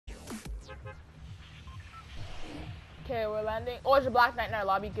Okay, we're landing. Oh, it's a black knight in our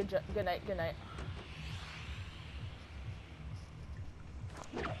lobby. Good night, good night.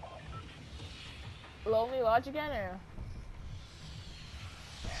 Lonely Lodge again, or?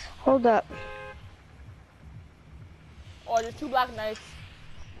 Hold up. Oh, there's 2 black knights.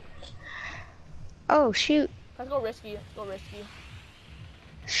 Oh, shoot. Let's go risky. Let's go risky.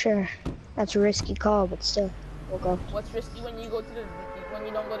 Sure. That's a risky call, but still, we'll go. What's risky when you go to the when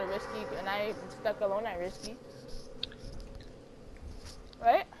you don't go to risky and I'm stuck alone at risky?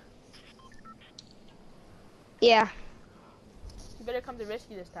 Right? Yeah. You better come to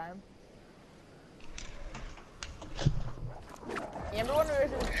risky this time. Remember when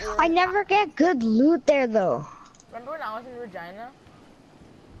I never get good loot there though. Remember when I was in Regina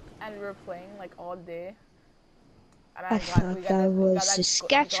and we were playing like all day? And I thought that was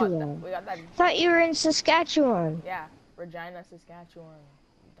Saskatchewan. I thought you were in Saskatchewan. Yeah, Regina, Saskatchewan.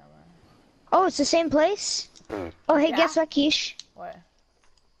 Oh, it's the same place? Oh, hey, yeah? guess what, Keish? What?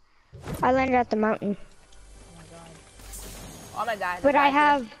 I landed at the mountain. Oh my god. Oh my god. But I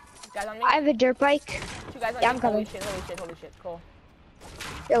have a dirt bike. 2 guys on yeah, me. I'm coming. Holy shit, Cole.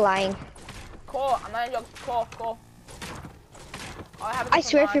 You're lying. Cole, I'm not in your Cole. I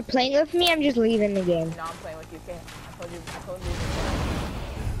swear if you're playing with me, I'm just leaving the game. No, I'm playing with you, okay? I told you.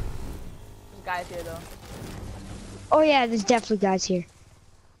 There's guys here though. Oh yeah, there's definitely guys here.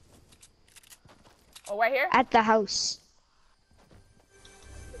 Oh, right here? At the house.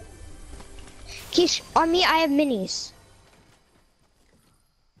 Keish, on me I have minis.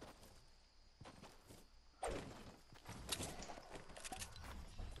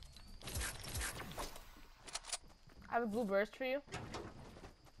 I have a blue burst for you.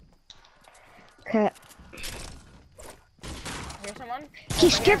 Okay. Here's someone.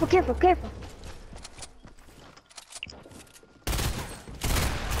 Keish, Right careful.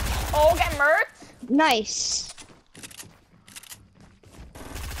 Oh, get murked. Nice.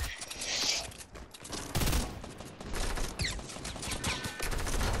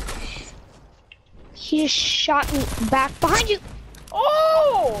 He just shot me back behind you.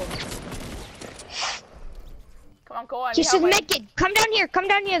 Oh! Come on, Cole. Just a medkit. Come down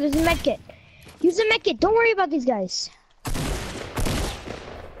here. There's a medkit. Use the medkit. Don't worry about these guys.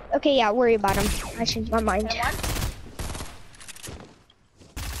 Okay, yeah, worry about them. I changed my mind.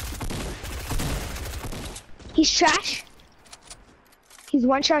 He's trash. He's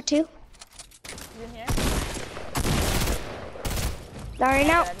 1 shot too. He's in here. Sorry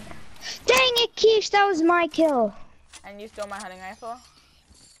now. Dang it, Keish, that was my kill. And you stole my hunting rifle?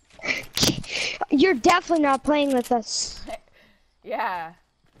 You're definitely not playing with us. Yeah.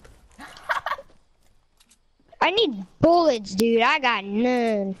 I need bullets, dude. I got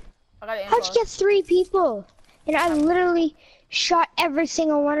none. How'd you get 3 people? And I literally shot every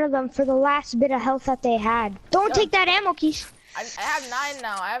single one of them for the last bit of health that they had. Don't take that ammo, Keish. I have 9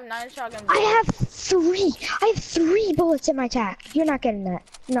 now. I have 9 shotgun bullets. I have 3. I have 3 bullets in my tack. You're not getting that.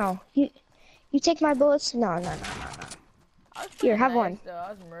 No. You take my bullets? No. Here, have one. Though.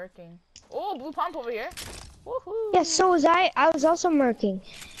 I was murking. Oh, blue pump over here. Woohoo. Yeah, so was I. I was also murking.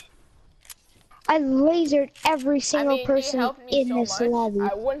 I lasered every single person in this lobby.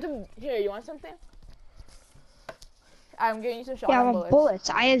 I want to. Here, you want something? I'm giving you some shotgun bullets. Yeah, I want bullets.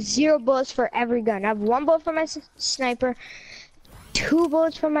 I have 0 bullets for every gun. I have 1 bullet for my sniper, 2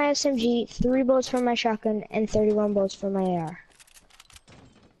 bullets for my SMG, 3 bullets for my shotgun, and 31 bullets for my AR.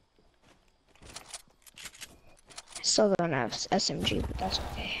 Still don't have SMG, but that's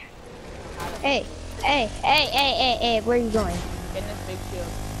okay. Hey, where are you going? Getting this big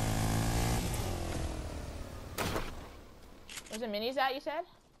shield. Where's the minis at, you said?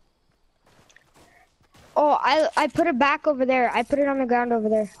 Oh, I put it back over there. I put it on the ground over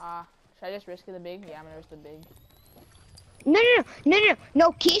there. Should I just risk the big? Yeah, I'm gonna risk the big.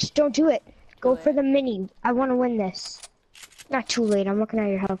 No, Keish, don't do it. Go for the mini. I want to win this. Not too late. I'm looking at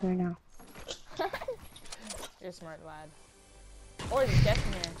your health right now. You're a smart lad. Or just guess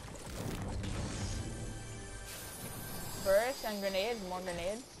in here. Burst and grenades, more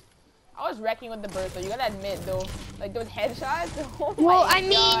grenades. I was wrecking with the burst, though. You gotta admit, though, like those headshots. Oh well, I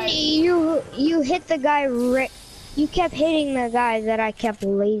mean, you hit the guy. You kept hitting the guy that I kept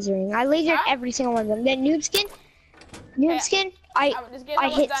lasering. I lasered every single one of them. Then noob skin, I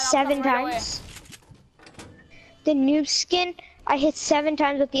hit 7 times. The noob skin, I hit 7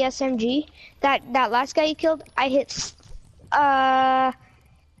 times with the SMG. That last guy you killed, I hit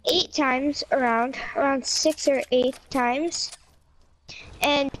 8 times around 6 or 8 times.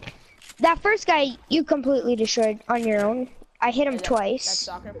 And that first guy you completely destroyed on your own. I hit him twice. That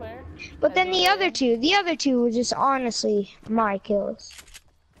soccer player? But then the other two were just honestly my kills.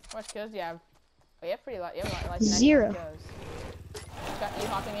 What kills do you have? Oh, you have pretty lot. You have like 0. You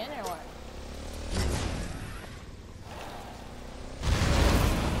hopping in or what?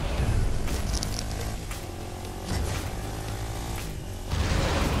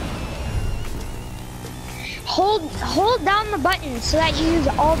 Hold down the button so that you use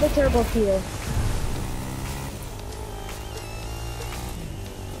all the turbo fuel.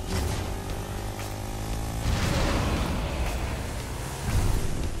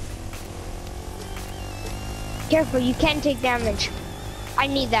 Careful, you can take damage. I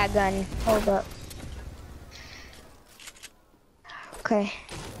need that gun. Hold up. Okay.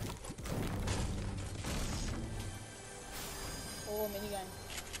 Oh, minigun.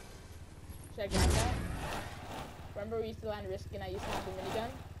 Should I grab that? Remember we used to land risk and I used to have the minigun?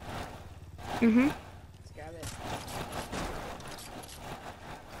 Mm-hmm. Let's grab it.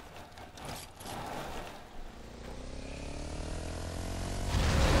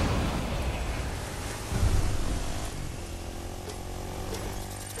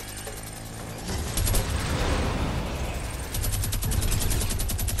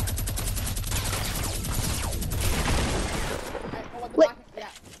 Wait. Yeah.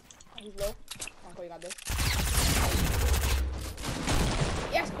 He's low. Uncle, you got this.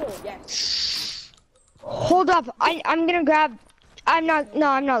 Yes, cool. Yes. Hold up. I'm gonna grab. I'm not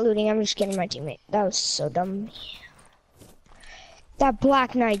looting. I'm just getting my teammate. That was so dumb. That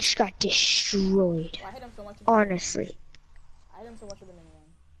Black Knight just got destroyed. Well, I hit him so much. Honestly. I hit him so much with the minigun.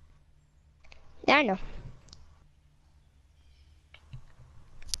 Yeah, I know.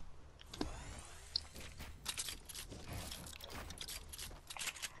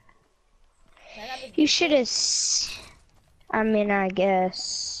 You should have. I mean, I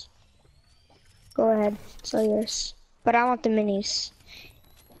guess. Go ahead. It's all yours. But I want the minis.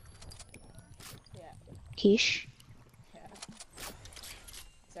 Yeah. Quiche. Yeah.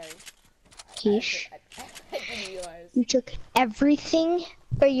 Sorry. Quiche. I didn't realize. You took everything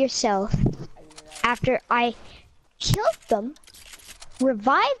for yourself after I killed them,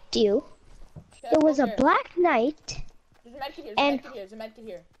 revived you. There was a Black Knight. There's a medkit here. And There's a medkit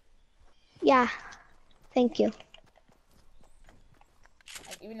here. Yeah, thank you.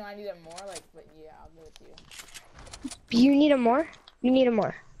 Even though I need it more, like, but yeah, I'll give it to you. You need a more? You need a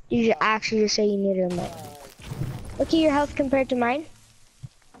more. You should actually just say you need a more. Look at your health compared to mine.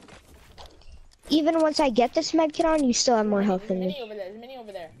 Even once I get this medkit on, you still have more health than me. There's a mini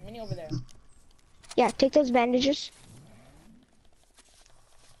over there. Mini over there. Yeah, take those bandages.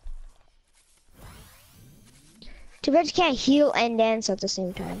 Too bad you can't heal and dance at the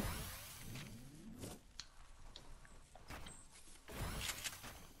same time.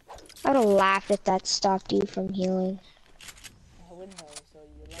 I would have laughed if that stopped you from healing. I wouldn't know, so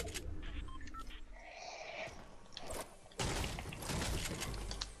you're lucky.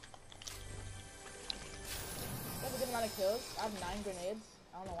 I have a good amount of kills. I have 9 grenades.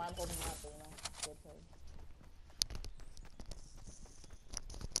 I don't know why I'm holding them out, but you know, good kills.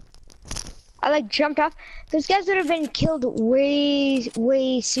 I like jumped off. Those guys would have been killed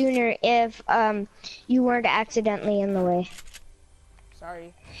way sooner if you weren't accidentally in the way.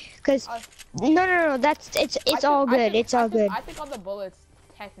 Sorry. Cause no, it's all good. It's all good. I took all the bullets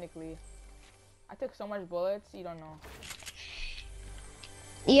technically. I took so much bullets, you don't know.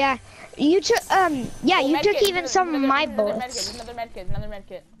 Yeah, you took you took even some of my bullets. Another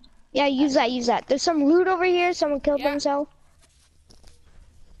medkit. Yeah, use that. There's some loot over here. Someone killed themselves.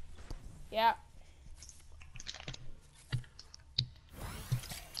 Yeah.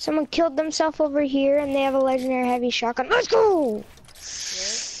 Someone killed themselves over here, and they have a legendary heavy shotgun. Let's go!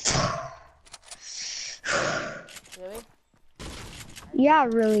 Really? Yeah,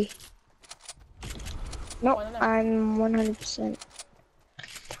 really. Nope, I'm 100%.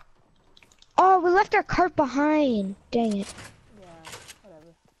 Oh, we left our cart behind. Dang it. Yeah,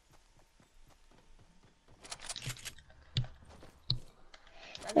 whatever.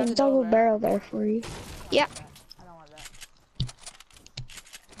 There's a double barrel there for you. Yeah. I don't want that.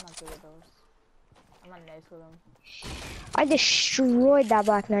 I'm not good with those. I'm not nice with them. I destroyed that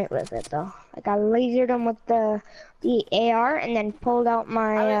Black Knight with it though. Like I lasered him with the AR and then pulled out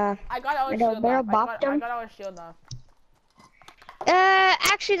my I got our shield barrel, bopped him. I got our shield off.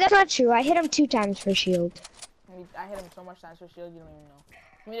 Actually that's not true. I hit him 2 times for shield. I hit him so much times for shield you don't even know.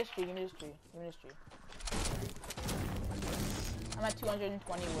 Give me this tree, give me this tree. I'm at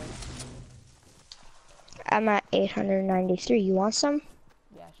 220 wood. I'm at 893. You want some?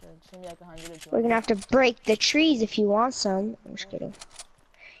 Yeah, sure. Just give me like 100 or 200. We're gonna have to break the trees if you want some. I'm just kidding.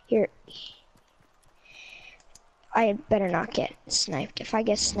 Here. I better not get sniped. If I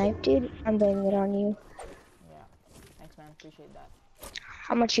get sniped, dude, I'm blaming it on you. Yeah. Thanks, man. Appreciate that.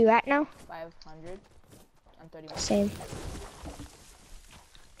 How much you at now? 500. I'm 31. Same.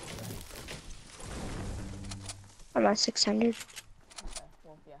 I'm at 600. Okay,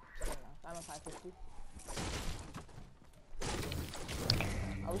 well, yeah, same now. I'm at 550.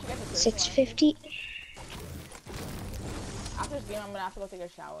 Oh, we should get the 650. After this game, I'm gonna have to go take a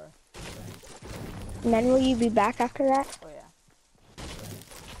shower. And then will you be back after that? Oh, yeah.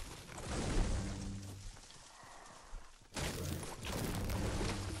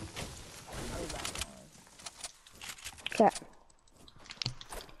 I'll be back. Okay.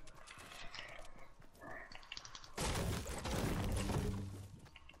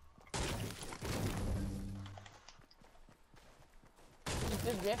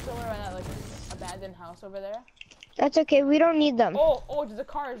 There's drift over at that like abandoned house over there. That's okay. We don't need them. Oh, there's a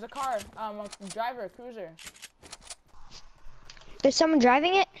car. A driver, a cruiser. There's someone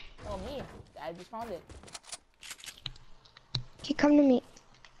driving it? Oh, me. I just found it. Okay, come to me.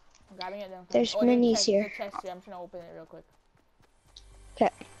 I'm grabbing it then. There's minis here. There's a chest here. I'm trying to open it real quick. Okay.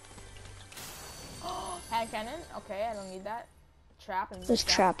 Hand cannon. Okay, I don't need that. Trap. And There's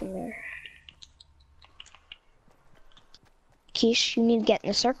trap in there. Keish, you need to get in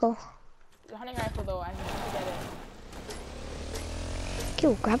the circle. The hunting rifle though, I need to get it.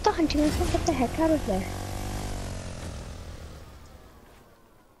 Okay, grab the hunting rifle and get the heck out of there.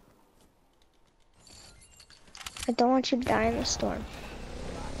 I don't want you to die in the storm.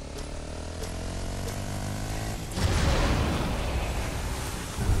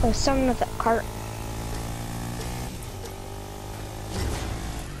 There's someone with a cart.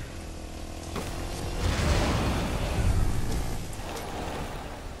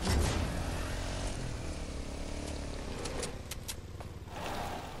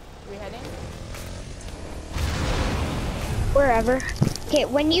 Wherever. Okay,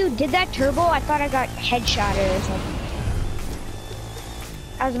 when you did that turbo, I thought I got headshotted or something.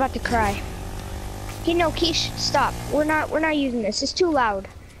 I was about to cry. Okay, no, Keish, stop. We're not using this. It's too loud,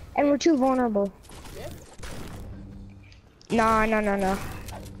 and we're too vulnerable. Yeah? No.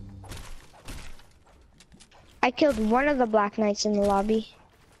 I killed one of the Black Knights in the lobby.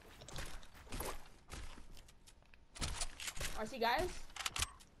 I see guys.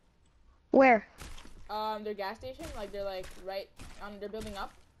 Where? Their gas station, like they're like right on. They're building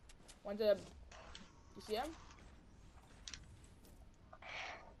up. You see them?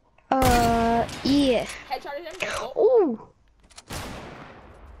 Yeah. Headshotted him. Ooh.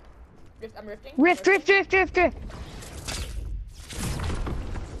 I'm rifting. Rift. Can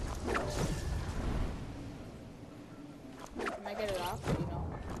I get it off? You know.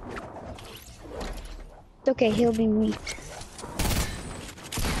 It's okay, he'll be weak.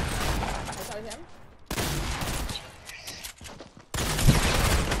 Headshotted him.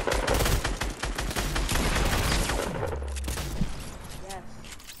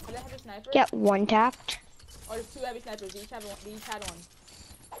 Sniper? Get one tapped. Oh, there's 2 heavy snipers. They each had one.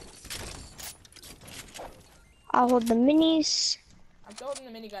 I'll hold the minis. I'm still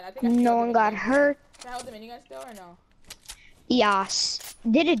holding the minigun. I think no one got hurt. Can I hold the minigun still or no? Yes.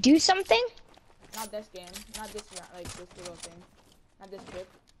 Did it do something? Not this game. Not this round, like this little thing. Not this trip.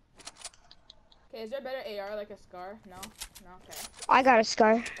 Okay, is there a better AR like a Scar? No? No, okay. I got a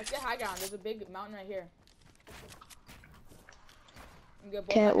Scar. Let's get high ground. There's a big mountain right here.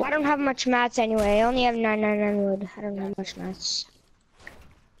 Okay, well, I don't have much mats anyway. I only have 999 wood. I don't have much mats.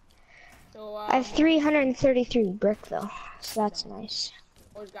 So, I have 333 brick though, so that's nice.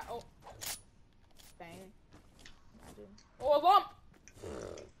 Oh, he's got, oh. Bang. Oh, a lump!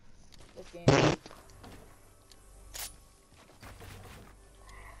 This game.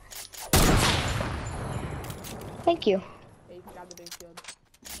 Thank you. Yeah, you can grab the big shield.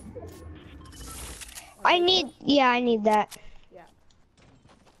 I need that.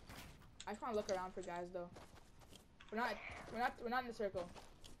 I just want to look around for guys though. We're not in the circle.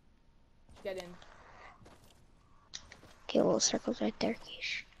 Get in. Okay, little circles right there,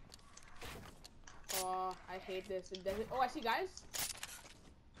 Keish. Oh, I hate this. Oh, I see guys.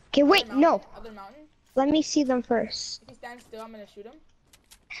 Okay, wait, no. Other mountain. Let me see them first. If he stands still, I'm gonna shoot him.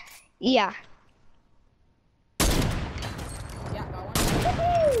 Yeah. Yeah, got one.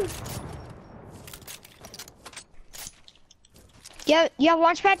 Yeah,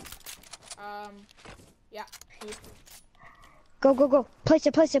 launch pad. Yeah. Shoot. Go. Place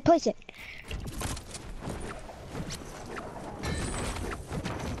it.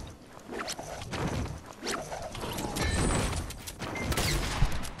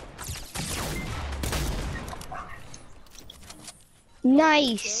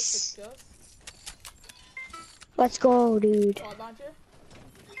 Nice. Good kills. Let's go, dude. Quad launcher.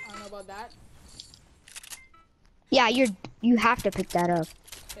 I don't know about that. Yeah, you have to pick that up.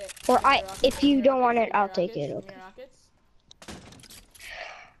 Okay, Or if you don't want it, I'll take it. Okay.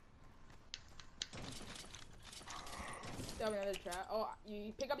 Still have another trap. Oh,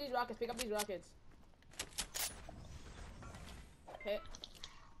 you pick up these rockets. Pick up these rockets. Okay.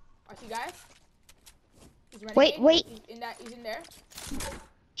 I see guys. Wait. He's in there.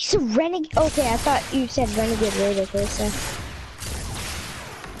 He's a renegade. Okay, I thought you said renegade raider for a sec.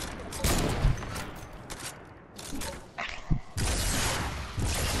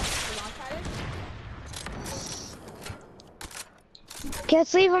 Okay,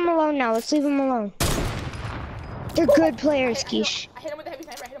 let's leave him alone now. Let's leave him alone. They're good players, Keish. I hit him with the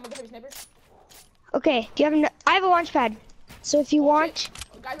heavy sniper. Okay, do you have I have a launch pad. So if you want...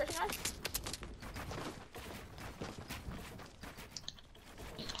 Guys rushing us.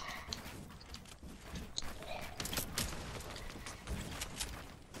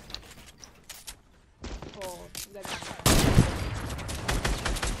 Oh,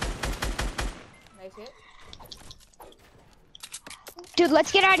 nice hit. Dude,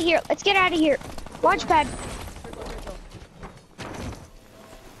 let's get out of here. Let's get out of here. Launch pad. Circle.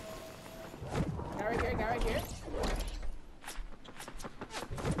 Guy right here.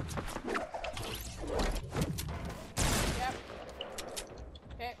 Yep.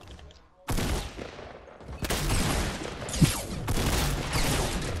 Okay.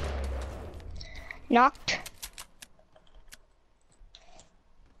 Knocked.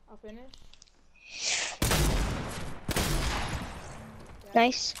 I'll finish.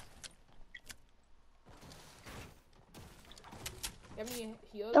 Nice. You have any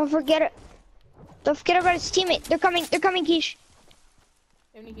heals? Don't forget it. Don't forget about his teammate. They're coming, Keish.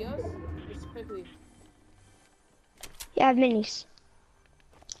 You have any heals? Just quickly. Yeah, I have minis.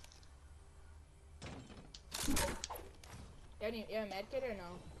 You have a med kit or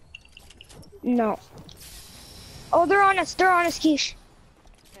no? No. Oh, they're on us, Keish.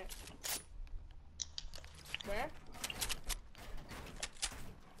 Okay. Where?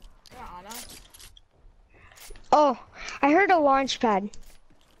 They're on us. Oh, I heard a launch pad.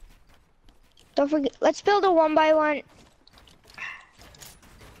 Don't forget, let's build a 1x1.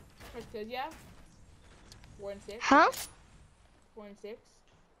 First kills, yeah? 4 and 6. Huh? 4 and 6.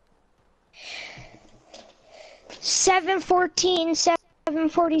 7-14,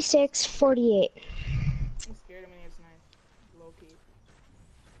 7-46, 48. I'm scared. I'm gonna get sniped. Low key.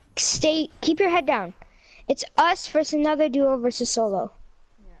 Keep your head down. It's us versus another duo versus solo.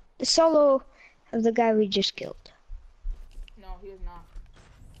 Yeah. The solo of the guy we just killed. No, he is not.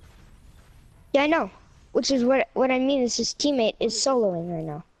 Yeah, I know. Which is what I mean is his teammate is soloing right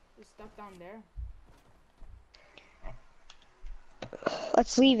now. There's stuff down there.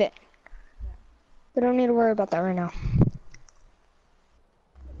 Let's leave it. Yeah. We don't need to worry about that right now.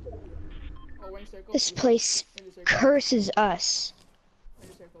 Oh, we're in circle. This place curses us. We're in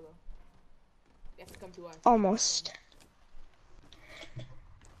the circle though. You have to come to us. Almost.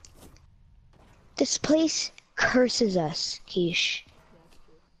 This place curses us, Keish.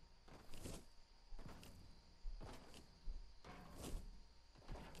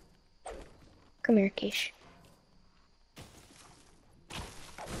 Come here, Keish.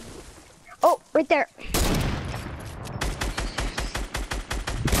 Oh, right there. Hit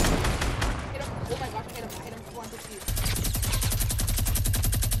him. Oh my gosh, I hit him. 150.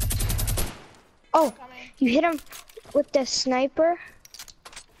 Oh, you hit him with the sniper?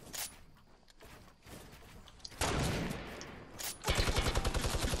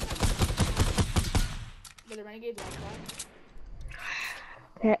 But the renegades one shot.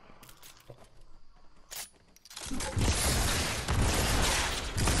 Okay.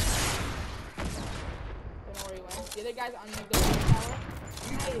 Don't know where he went. The other guy's on the tower.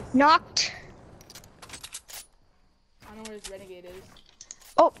 Nice. Knocked. I don't know where his renegade is.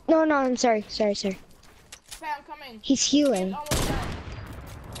 Oh, no, I'm sorry. Hey, I'm coming. He's healing. It's almost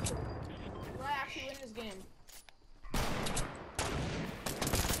done. We might actually win this game.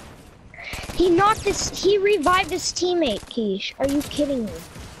 He revived his teammate, Keish. Are you kidding me?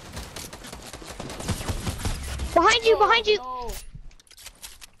 Behind you! No.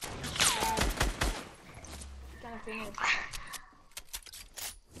 Trying to finish.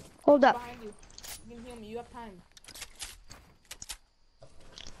 Hold up. Behind you. You can heal me. You have time.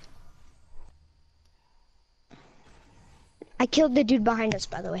 I killed the dude behind us,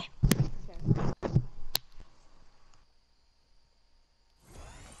 by the way. Okay.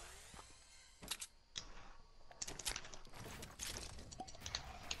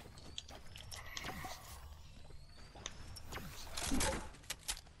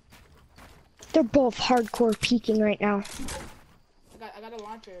 They're both hardcore peeking right now. I got a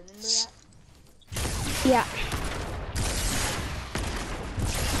launcher. Remember that? Yeah.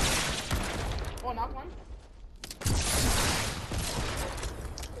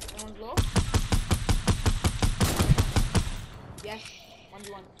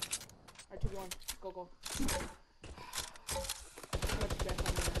 1v1. Or 2v1. Go, go.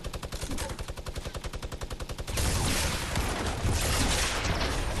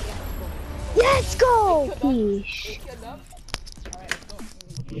 Let's go! Peace.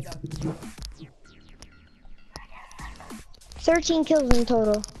 13 kills in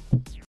total.